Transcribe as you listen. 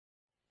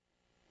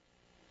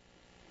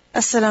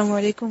Assalamu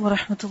alaikum wa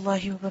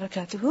rahmatullahi wa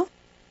barakatuhu.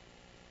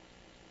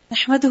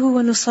 Nahmaduhu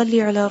wa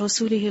nusalli ala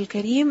rasulihi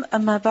al-kareem.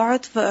 Amma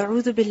ba'd,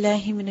 fa'a'udhu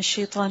billahi minash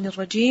shaitanir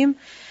rajim.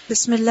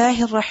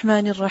 Bismillahir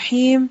rahmanir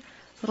rahim.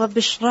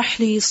 Rabbi shrah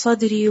li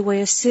sadri wa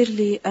yassir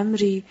li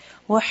amri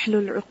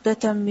wahlul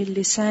 'uqdatam min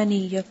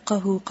lisani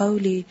yafqahu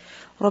qawli.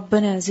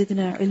 Rabbana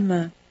zidna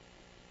ilma.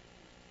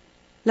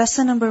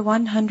 Lesson number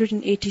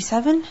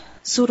 187,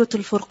 Surah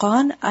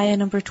Al-Furqan, ayah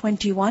number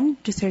 21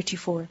 to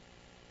 34.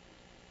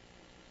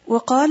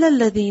 وَقَالَ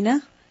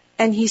الَّذِينَ,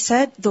 and he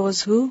said,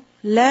 those who,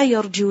 لَا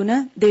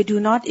يَرْجُونَ, they do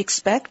not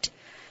expect,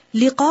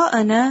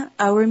 لِقَاءَنَا,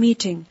 our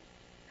meeting.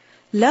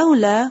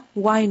 لَوْلَا,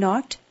 why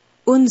not,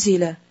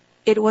 أُنزِلَ,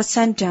 it was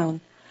sent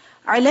down,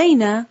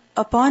 عَلَيْنَا,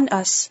 upon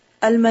us,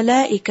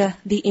 الْمَلَائِكَةِ,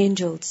 the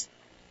angels.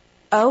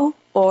 أو,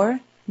 or,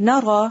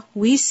 نَرَى,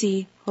 we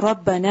see,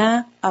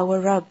 رَبَّنَا, our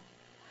Rabb.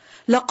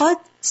 لَقَدْ,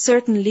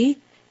 certainly,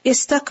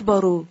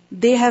 istakbaru,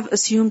 they have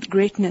assumed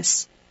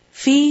greatness.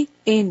 Fi,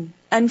 in,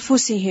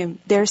 أنفسهم,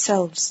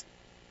 themselves.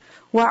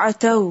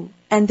 وَعَتَوْا,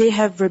 and they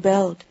have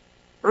rebelled.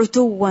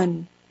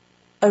 عُتُوًّا,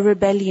 a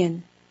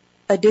rebellion,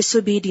 a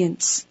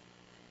disobedience.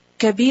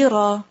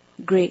 كَبِيرًا,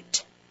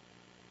 great.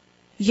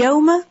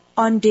 يَوْمَ,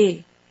 on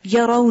day.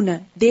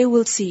 يَرَوْنَ, they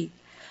will see.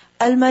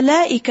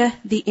 الْمَلَائِكَةِ,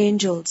 the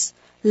angels.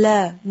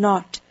 لَا,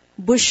 not.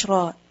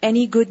 بُشْرًا,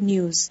 any good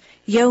news.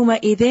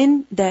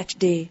 يَوْمَئِذٍ, that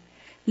day.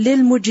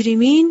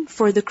 لِلْمُجْرِمِينَ,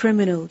 for the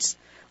criminals.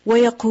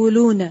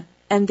 وَيَقُولُونَ,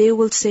 and they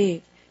will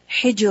say,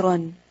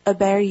 حِجْرًا, a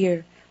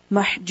barrier.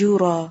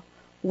 مَحْجُورًا,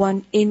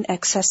 one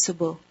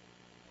inaccessible.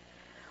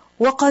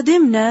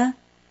 وَقَدِمْنَا,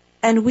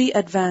 and we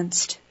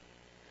advanced.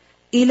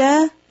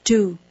 إِلَى,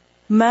 to.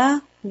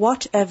 مَا,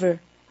 whatever.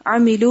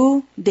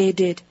 عَمِلُوا, they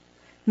did.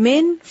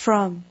 مِن,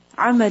 from.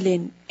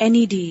 عَمَلٍ,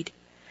 any deed.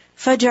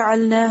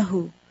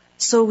 فَجَعَلْنَاهُ,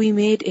 so we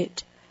made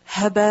it.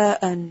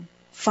 هَبَاءً,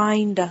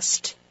 fine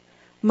dust.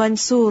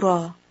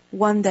 مَنْصُورًا,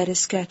 one that is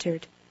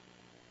scattered.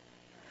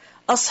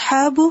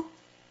 أَصْحَابُ,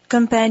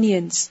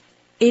 companions,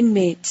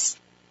 inmates.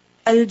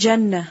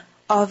 Al-Jannah,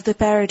 of the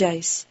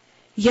paradise.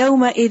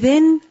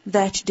 يَوْمَئِذٍ,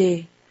 that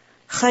day.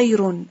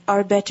 خَيْرٌ,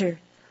 are better.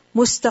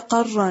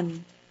 مُسْتَقَرًّا,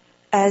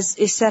 as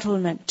a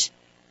settlement,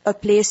 a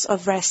place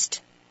of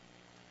rest.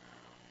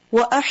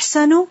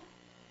 وَأَحْسَنُ,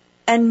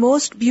 and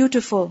most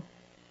beautiful.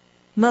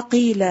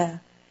 مَقِيلًا,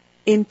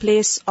 in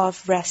place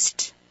of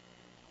rest.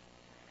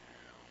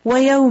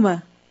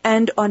 وَيَوْمَ,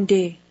 and on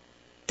day.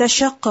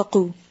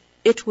 تَشَقَّقُ,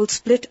 it will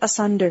split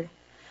asunder.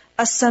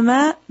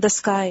 As-sama, the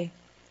sky.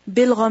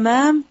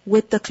 Bil-ghamam,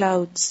 with the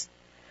clouds.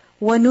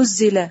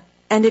 وَنُزِّلَ,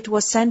 and it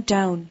was sent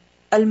down.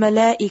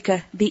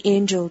 Al-malaika, the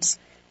angels.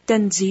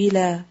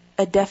 Tanzila,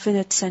 a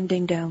definite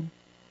sending down.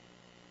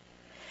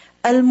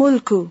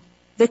 Al-mulku,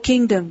 the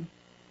kingdom,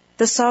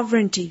 the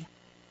sovereignty.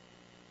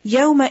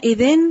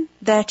 يَوْمَئِذٍ,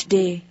 that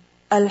day.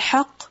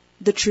 Al-haq,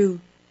 the true.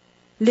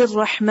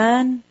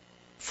 Lil-Rahman,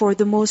 for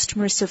the most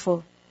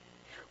merciful.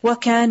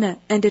 وَكَانَ,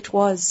 and it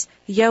was.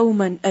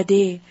 يَوْمًا, a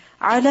day.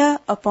 عَلَى,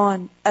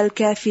 upon.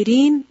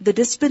 Al-kafirin, the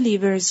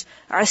disbelievers.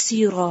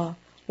 عَسِيرًا,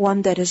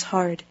 one that is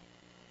hard.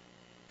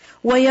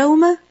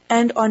 وَيَوْمَ,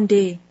 and on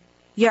day.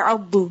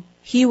 يَعَضُّ,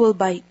 he will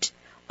bite.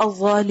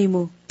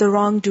 الظَّالِمُ, the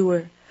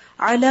wrongdoer.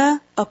 عَلَى,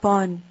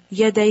 upon.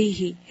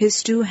 يَدَيْهِ,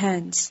 his two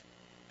hands.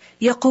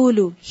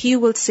 يَقُولُ, he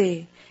will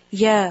say.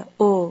 يَا,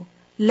 O,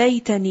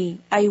 لَيْتَنِي,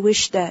 I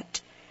wish that.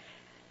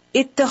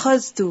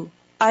 اتَّخَذْتُ,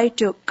 I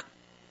took.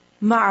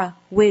 مَعَ,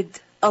 with.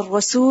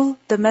 الرَّسُولِ,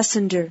 the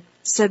messenger.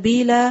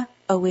 Sabila,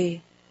 a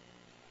way.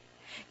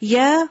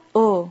 Ya,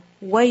 O,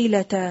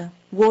 waylata,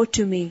 woe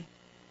to me.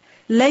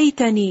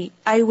 Laytani,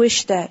 I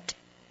wish that.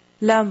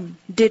 Lam,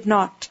 did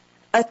not.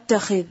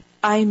 Attakhid,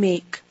 I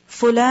make.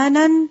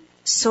 Fulanan,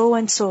 so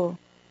and so.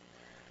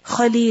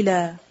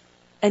 Khalila,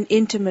 an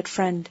intimate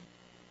friend.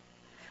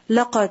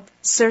 Laqad,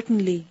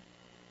 certainly.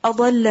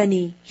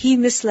 Adallani, he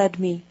misled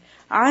me.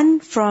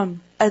 An,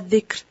 from.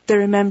 Adhikr, the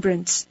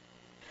remembrance.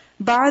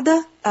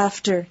 Ba'da,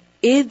 after.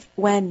 Id,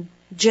 when.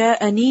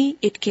 جاءني,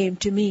 it came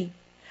to me.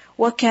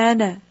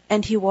 وكان,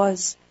 and he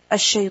was.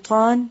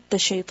 الشيطان, the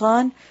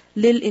shaitan.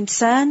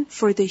 للإنسان,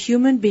 for the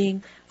human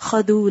being.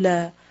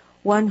 خذولا,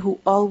 one who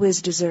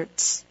always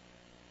deserts.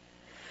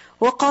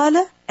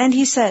 وقال, and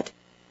he said.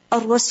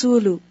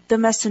 الرسول, the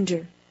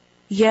messenger.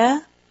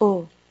 يا,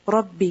 O,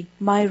 Rabbi,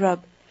 my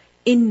Rabb.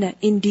 Inna,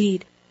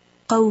 indeed.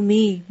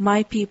 قومي,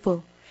 my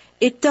people.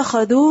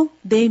 اتخذوا,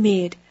 they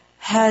made.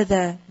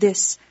 هذا,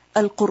 this.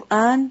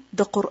 القرآن,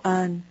 the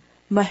Qur'an.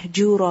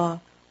 Mahjura,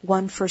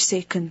 one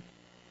forsaken.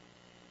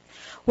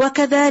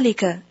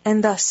 وَكَذَلِكَ,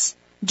 and thus,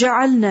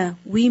 جَعَلْنَا,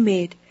 we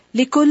made,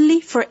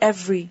 لِكُلِّ, for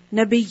every,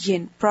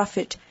 نَبِيٍّ,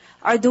 prophet,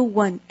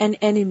 عَدُوًّا, an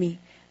enemy,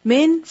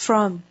 min,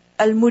 from,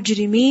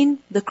 al-mujrimeen,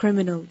 the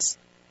criminals.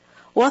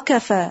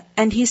 وَكَفَى,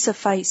 and he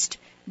sufficed,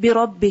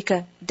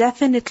 بِرَبِّكَ,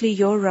 definitely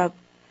your Rabb,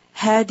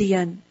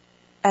 هَادِيًا,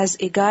 as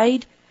a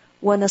guide,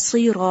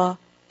 وَنَصِيرًا,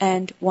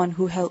 and one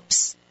who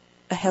helps,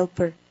 a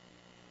helper.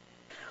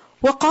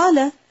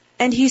 وَقَالَ,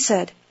 and he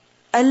said,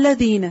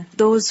 الَّذِينَ,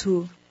 those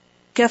who,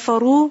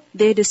 كَفَرُوا,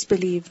 they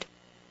disbelieved.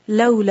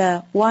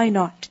 لَوْلَا, why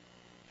not?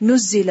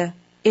 نُزِّلَ,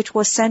 it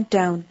was sent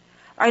down,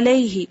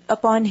 alayhi,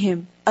 upon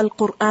him,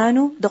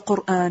 al-Qur'anu, the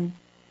Qur'an,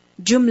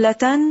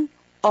 jumlatan,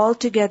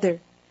 altogether,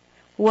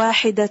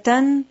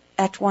 wahidatan,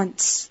 at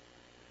once.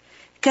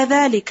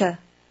 كذلك,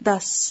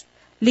 thus,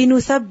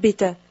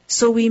 لنثبت,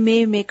 so we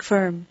may make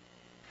firm,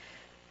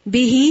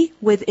 bihi,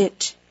 with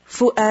it,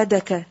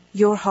 fu'adaka,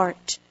 your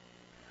heart,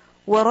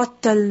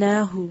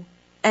 وَرَتَّلْنَاهُ,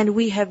 and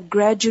we have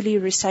gradually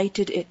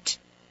recited it,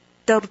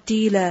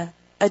 tartila,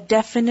 a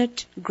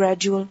definite,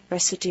 gradual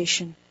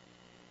recitation.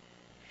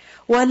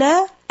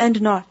 وَلَا,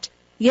 and not,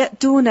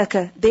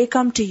 يَأْتُونَكَ, they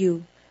come to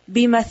you,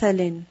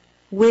 بِمَثَلٍ,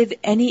 with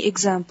any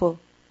example,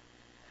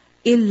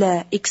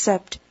 إِلَّا,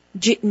 except,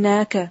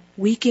 جِئْنَاكَ,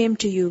 we came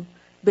to you,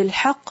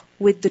 بِالْحَقِّ,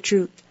 with the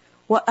truth,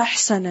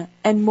 وَأَحْسَنَ,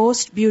 and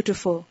most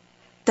beautiful,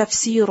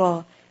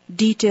 تَفْسِيرًا,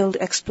 detailed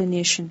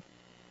explanation.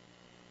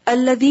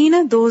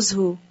 الَّذِينَ, those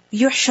who,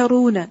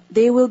 يُحْشَرُونَ,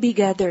 they will be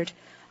gathered,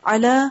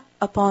 عَلَى,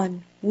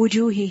 upon,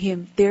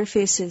 وُجُوهِهِمْ, their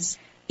faces,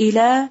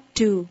 إِلَى,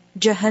 to,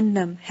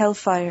 Jahannam,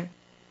 hellfire.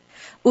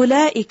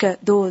 أُولَئِكَ,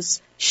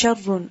 those,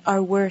 شَرٌّ,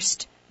 are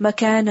worst,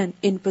 مَكَانًا,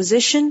 in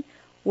position,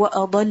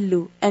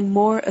 وَأَضَلُّ, and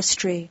more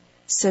astray,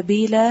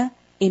 سَبِيلًا,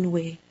 in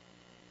way.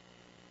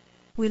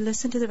 We'll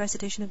listen to the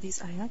recitation of these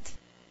ayat.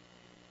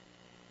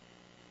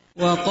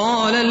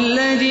 وَقَالَ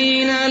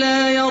الَّذِينَ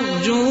لَا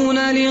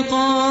يَرْجُونَ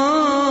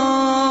لِقَاءَنَا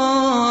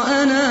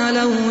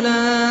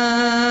لَوْلَا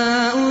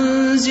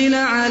أُنزِلَ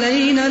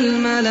عَلَيْنَا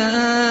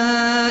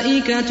الْمَلَائِكَةُ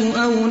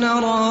أَوْ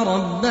نَرَى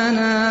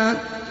رَبَّنَا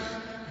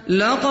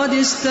لَقَدِ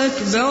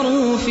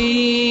اسْتَكْبَرُوا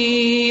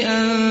فِي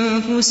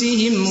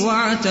أَنفُسِهِمْ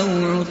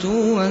وَعَتَوْا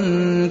عُتُوًّا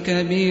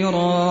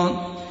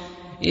كَبِيرًا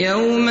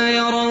يَوْمَ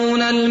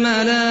يَرَوْنَ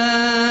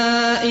الْمَلَائِكَةَ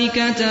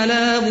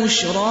لَا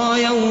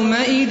بُشْرَى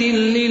يَوْمَئِذٍ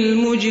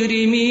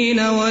لِلْمُجْرِمِينَ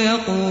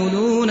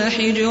وَيَقُولُونَ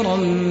حِجْرًا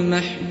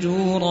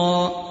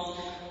مَحْجُورًا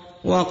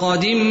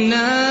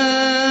وَقَدِمْنَا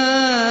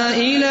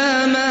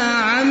إِلَى مَا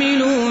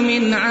عَمِلُوا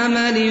مِنْ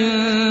عَمَلٍ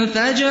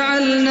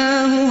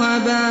فَجَعَلْنَاهُ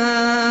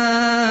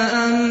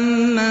هَبَاءً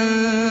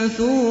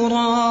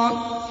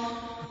مَنثُورًا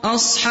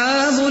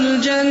أَصْحَابُ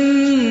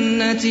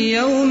الْجَنَّةِ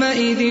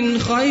يَوْمَئِذٍ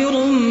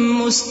خَيْرٌ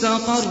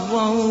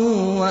مُسْتَقَرًّا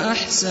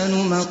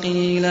وَأَحْسَنُ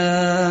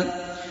مَقِيلًا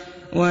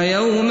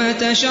وَيَوْمَ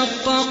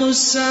تَشَقَّقُ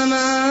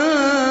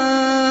السَّمَاءُ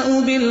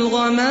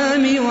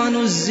بِالْغَمَامِ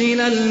وَنُزِّلَ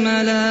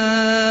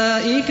الْمَلَائِكَةُ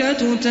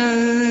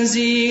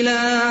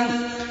تَنزِيلًا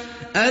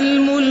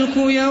الْمُلْكُ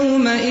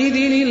يَوْمَئِذٍ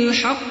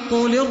الْحَقُّ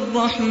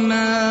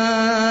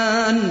لِلرَّحْمَنِ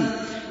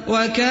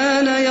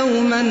وَكَانَ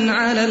يَوْمًا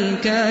عَلَى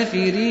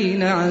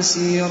الْكَافِرِينَ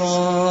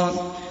عَسِيرًا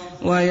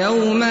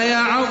وَيَوْمَ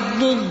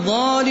يَعَضُّ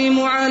الظَّالِمُ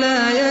عَلَى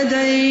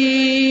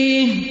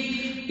يَدَيْهِ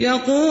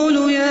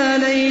يَقُولُ يَا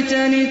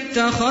لَيْتَنِي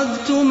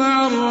اتَّخَذْتُ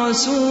مَعَ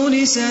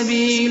الرَّسُولِ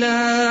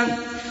سَبِيلًا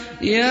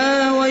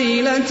يَا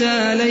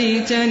وَيْلَتَى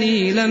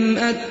لَيْتَنِي لَمْ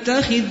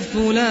أَتَّخِذْ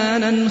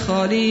فُلَانًا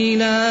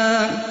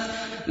خَلِيلًا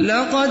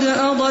لَقَدْ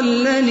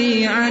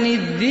أَضَلَّنِي عَنِ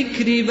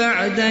الذِّكْرِ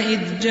بَعْدَ إِذْ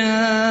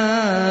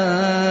جَاءَنِي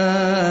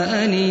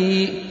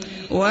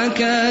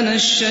وَكَانَ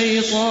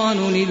الشَّيْطَانُ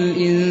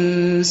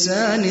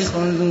لِلْإِنسَانِ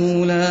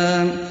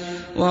خَذُولًا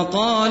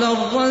وَقَالَ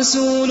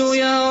الرَّسُولُ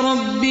يَا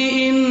رَبِّ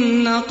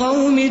إِنَّ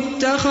قَوْمِي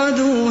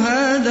اتَّخَذُوا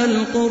هَذَا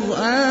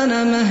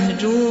الْقُرْآنَ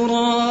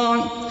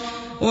مَهْجُورًا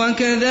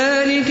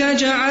وَكَذَلِكَ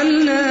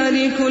جَعَلْنَا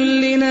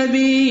لِكُلِّ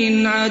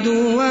نَبِيٍّ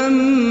عَدُوًّا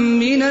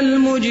مِنَ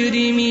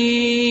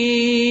الْمُجْرِمِينَ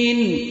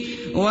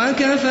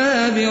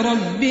وَكَفَى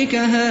بِرَبِّكَ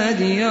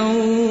هَادِيًا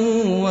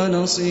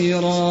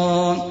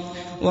وَنَصِيرًا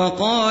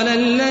وَقَالَ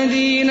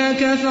الَّذِينَ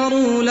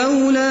كَفَرُوا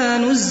لَوْلَا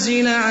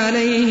نُزِّلَ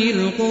عَلَيْهِ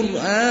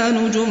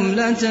الْقُرْآنُ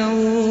جُمْلَةً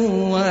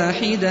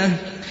وَاحِدَةً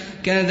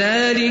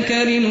كَذَلِكَ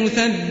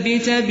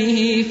لِنُثَبِّتَ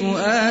بِهِ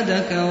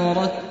فُؤَادَكَ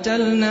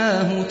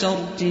وَرَتَّلْنَاهُ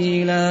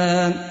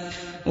تَرْتِيلًا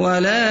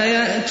وَلَا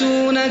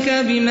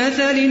يَأْتُونَكَ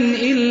بِمَثَلٍ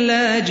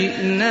إِلَّا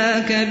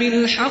جِئْنَاكَ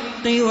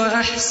بِالْحَقِّ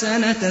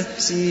وَأَحْسَنَ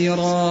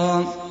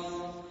تَفْسِيرًا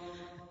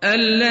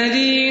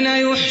الَّذِينَ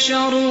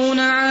يُحْشَرُونَ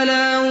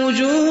عَلَى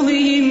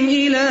وُجُوهِهِمْ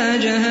إِلَى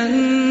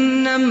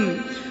جَهَنَّمَ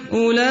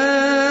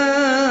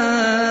أُولَئِكَ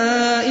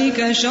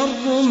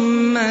شَرٌّ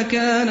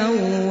مَكَانًا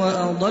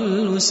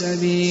وَأَضَلُّ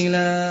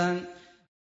سَبِيلًا